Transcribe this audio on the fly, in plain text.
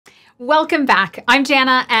Welcome back. I'm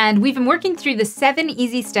Jana, and we've been working through the 7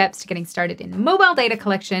 easy steps to getting started in mobile data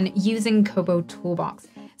collection using KoboToolbox.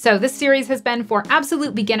 So this series has been for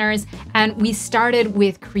absolute beginners, and we started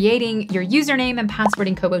with creating your username and password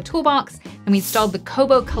in KoboToolbox, and we installed the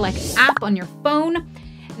Kobo Collect app on your phone,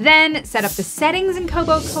 then set up the settings in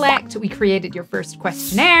Kobo Collect. We created your first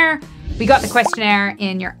questionnaire. We got the questionnaire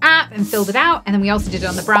in your app and filled it out. And then we also did it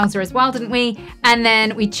on the browser as well, didn't we? And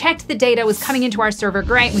then we checked the data was coming into our server.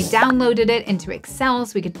 Great. We downloaded it into Excel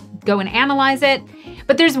so we could go and analyze it.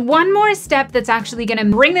 But there's one more step that's actually going to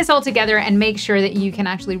bring this all together and make sure that you can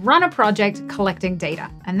actually run a project collecting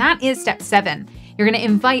data. And that is step 7. You're going to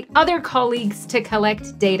invite other colleagues to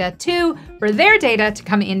collect data too, for their data to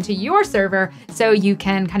come into your server so you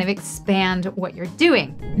can kind of expand what you're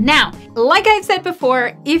doing. Now, like I've said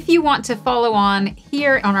before, if you want to follow on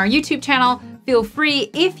here on our YouTube channel, feel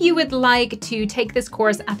free. If you would like to take this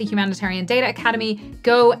course at the Humanitarian Data Academy,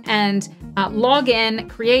 go and log in,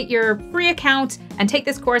 create your free account, and take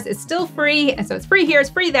this course. It's still free. And so it's free here, it's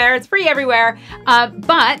free there, it's free everywhere.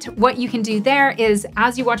 But what you can do there is,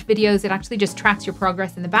 as you watch videos, it actually just tracks your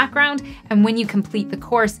progress in the background. And when you complete the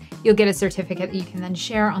course, you'll get a certificate that you can then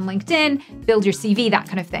share on LinkedIn, build your CV, that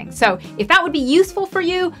kind of thing. So if that would be useful for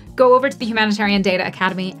you, go over to the Humanitarian Data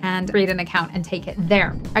Academy and create an account and take it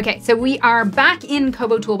there. Okay, so we are back in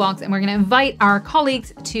KoboToolbox, and we're going to invite our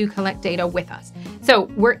colleagues to collect data with us. So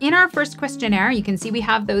we're in our first questionnaire. You can see we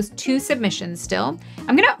have those 2 submissions still.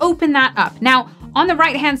 I'm going to open that up. Now, on the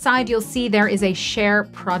right-hand side, you'll see there is a Share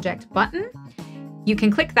Project button. You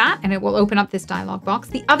can click that and it will open up this dialog box.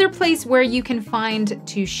 The other place where you can find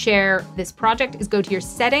to share this project is go to your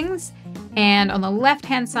settings, and on the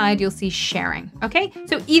left-hand side, you'll see sharing, okay?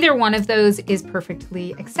 So either one of those is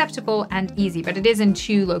perfectly acceptable and easy, but it is in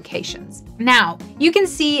 2 locations. Now, you can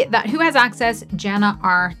see that who has access, Jana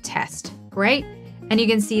R. Test, great. And you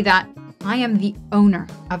can see that I am the owner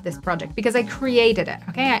of this project because I created it,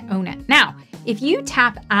 okay? I own it. Now, if you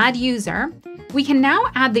tap Add User, we can now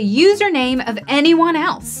add the username of anyone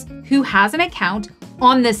else who has an account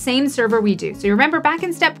on the same server we do. So you remember back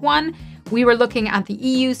in step 1, we were looking at the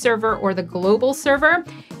EU server or the global server.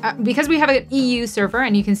 Because we have an EU server,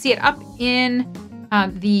 and you can see it up in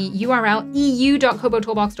the URL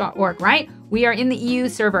eu.kobotoolbox.org, right? We are in the EU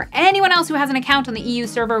server. Anyone else who has an account on the EU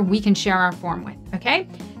server, we can share our form with, okay?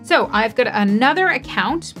 So I've got another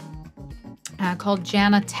account called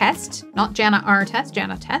Jana Test, not Jana R Test,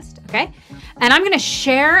 Jana Test, okay? And I'm gonna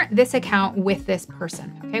share this account with this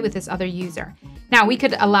person, okay, with this other user. Now, we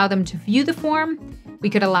could allow them to view the form. We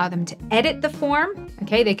could allow them to edit the form,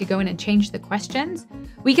 okay? They could go in and change the questions.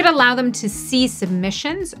 We could allow them to see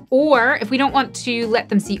submissions, or if we don't want to let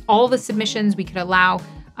them see all the submissions, we could allow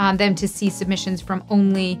them to see submissions from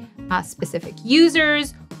only specific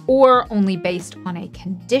users or only based on a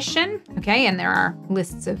condition, okay? And there are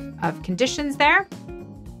lists of conditions there.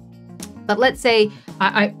 But let's say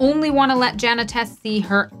I only want to let Jana Test see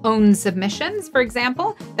her own submissions, for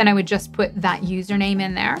example, then I would just put that username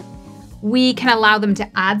in there. We can allow them to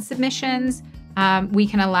add submissions. We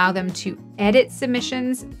can allow them to edit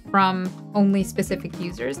submissions from only specific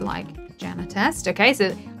users like Jana Test. Okay,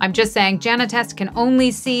 so I'm just saying Jana Test can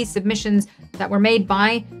only see submissions that were made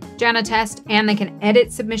by Jana Test, and they can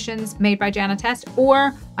edit submissions made by Jana Test,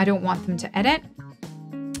 or I don't want them to edit.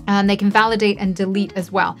 And they can validate and delete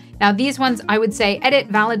as well. Now these ones, I would say edit,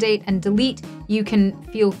 validate, and delete. You can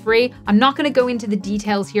feel free. I'm not going to go into the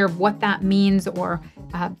details here of what that means or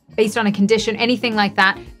based on a condition, anything like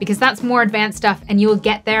that, because that's more advanced stuff and you'll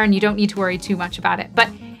get there and you don't need to worry too much about it. But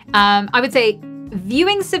I would say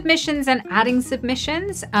viewing submissions and adding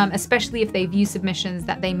submissions, especially if they view submissions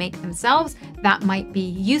that they make themselves, that might be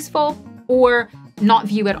useful, or not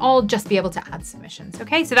view at all, just be able to add submissions,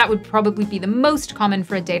 okay? So that would probably be the most common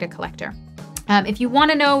for a data collector. If you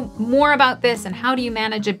want to know more about this and how do you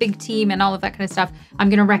manage a big team and all of that kind of stuff, I'm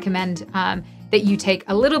going to recommend that you take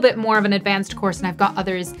a little bit more of an advanced course, and I've got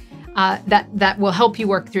others that will help you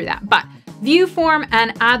work through that. But view form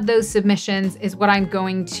and add those submissions is what I'm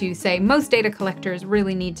going to say most data collectors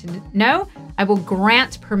really need to know. I will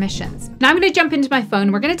grant permissions. Now I'm going to jump into my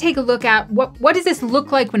phone. We're going to take a look at what does this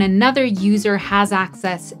look like when another user has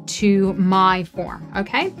access to my form,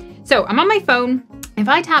 okay? So I'm on my phone. If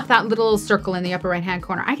I tap that little circle in the upper right-hand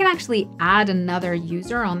corner, I can actually add another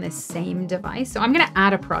user on this same device. So I'm going to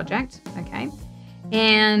add a project, okay?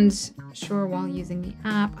 And sure, while using the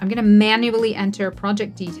app, I'm going to manually enter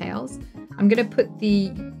project details. I'm going to put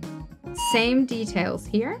the same details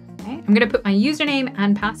here, okay? I'm going to put my username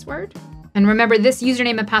and password. And remember, this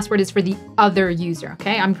username and password is for the other user,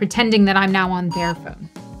 okay? I'm pretending that I'm now on their phone.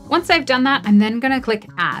 Once I've done that, I'm then going to click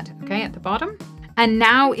Add, okay, at the bottom. and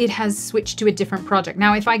now it has switched to a different project.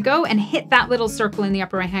 Now, if I go and hit that little circle in the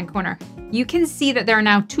upper right-hand corner, you can see that there are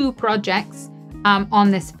now 2 projects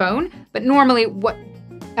on this phone, but normally what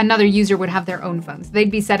another user would have their own phones.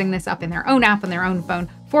 They'd be setting this up in their own app on their own phone,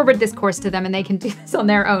 forward this course to them, and they can do this on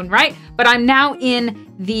their own, right? But I'm now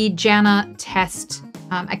in the Jana test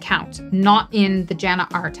account, not in the Jana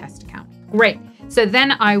R test account. Great. So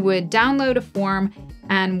then I would download a form,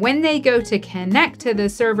 and when they go to connect to the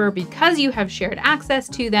server, because you have shared access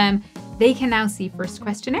to them, they can now see first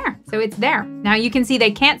questionnaire. So it's there. Now you can see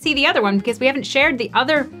they can't see the other one because we haven't shared the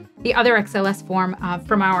other XLS form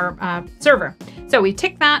from our server. So we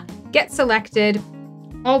tick that, get selected,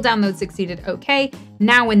 all downloads succeeded, okay.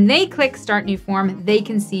 Now when they click start new form, they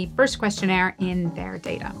can see first questionnaire in their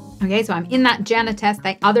data. Okay, so I'm in that Jana test,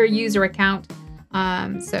 that other user account.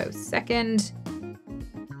 So second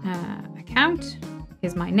account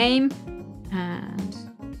is my name, and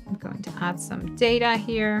I'm going to add some data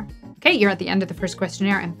here. Okay, you're at the end of the first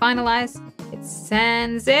questionnaire and finalize. It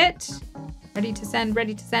sends it. Ready to send,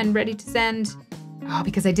 ready to send, ready to send. Oh,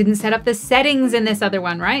 because I didn't set up the settings in this other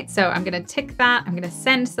one, right? So I'm gonna tick that, I'm gonna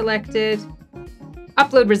send selected,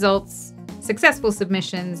 upload results, successful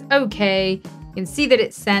submissions, okay. You can see that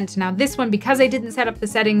it's sent. Now this one, because I didn't set up the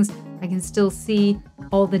settings, I can still see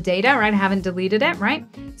all the data, right? I haven't deleted it, right?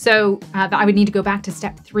 So I would need to go back to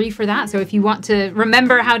step 3 for that. So if you want to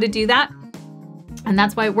remember how to do that, and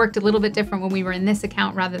that's why it worked a little bit different when we were in this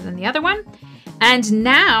account rather than the other one. And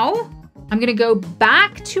now I'm gonna go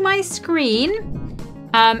back to my screen,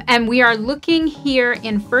 and we are looking here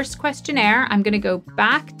in first questionnaire. I'm gonna go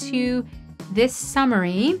back to this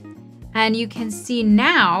summary, and you can see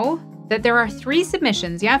now that there are 3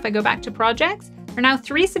 submissions. Yeah, if I go back to projects, there are now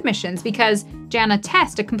 3 submissions because Jana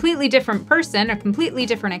test, a completely different person, a completely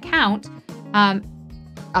different account,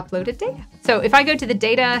 uploaded data. So if I go to the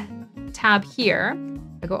data tab here,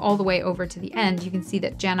 I go all the way over to the end, you can see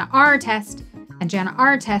that Jana R test and Jana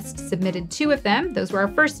R test submitted 2 of them. Those were our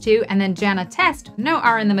first 2. And then Jana test, no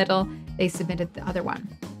R in the middle, they submitted the other one.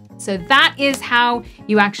 So that is how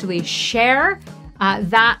you actually share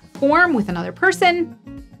that form with another person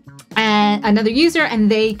and another user, and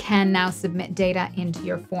they can now submit data into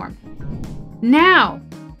your form. Now,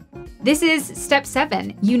 this is step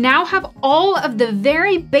 7. You now have all of the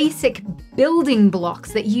very basic building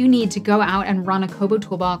blocks that you need to go out and run a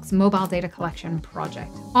KoboToolbox mobile data collection project.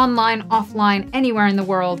 Online, offline, anywhere in the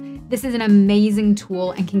world. This is an amazing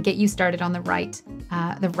tool and can get you started on the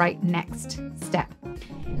right next step.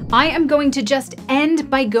 I am going to just end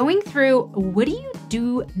by going through, what do you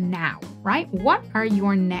do now, right? What are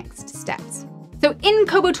your next steps? So in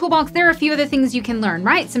KoboToolbox, there are a few other things you can learn,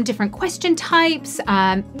 right? Some different question types,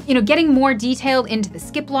 getting more detailed into the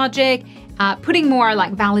skip logic, putting more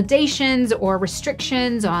like validations or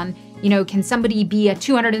restrictions on, can somebody be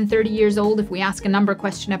 230 years old if we ask a number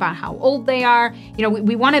question about how old they are?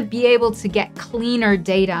 We want to be able to get cleaner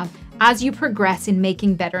data as you progress in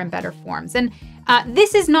making better and better forms. And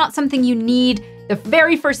this is not something you need the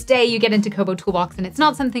very first day you get into KoboToolbox, and it's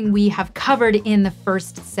not something we have covered in the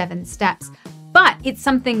first 7 steps. But it's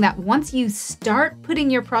something that once you start putting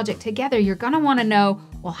your project together, you're gonna wanna know,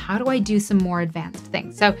 well, how do I do some more advanced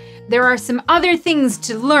things? So there are some other things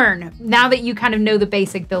to learn now that you kind of know the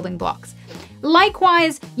basic building blocks.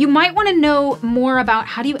 Likewise, you might wanna know more about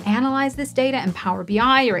how do you analyze this data in Power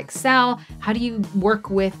BI or Excel? How do you work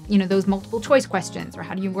with those multiple choice questions, or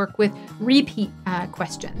how do you work with repeat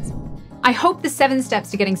questions? I hope the 7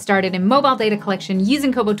 steps to getting started in mobile data collection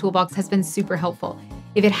using KoboToolbox has been super helpful.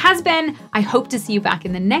 If it has been, I hope to see you back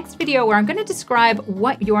in the next video where I'm going to describe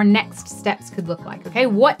what your next steps could look like, okay?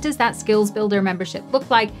 What does that Skills Builder membership look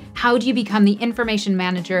like? How do you become the information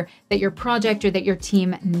manager that your project or that your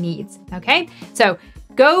team needs, okay? So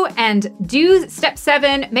go and do step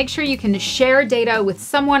 7. Make sure you can share data with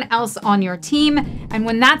someone else on your team. And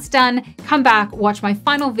when that's done, come back, watch my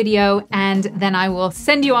final video, and then I will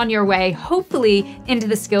send you on your way, hopefully into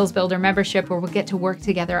the Skills Builder membership, where we'll get to work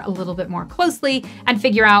together a little bit more closely and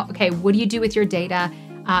figure out, okay, what do you do with your data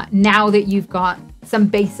now that you've got some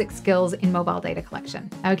basic skills in mobile data collection,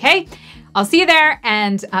 okay? I'll see you there,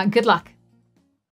 and good luck.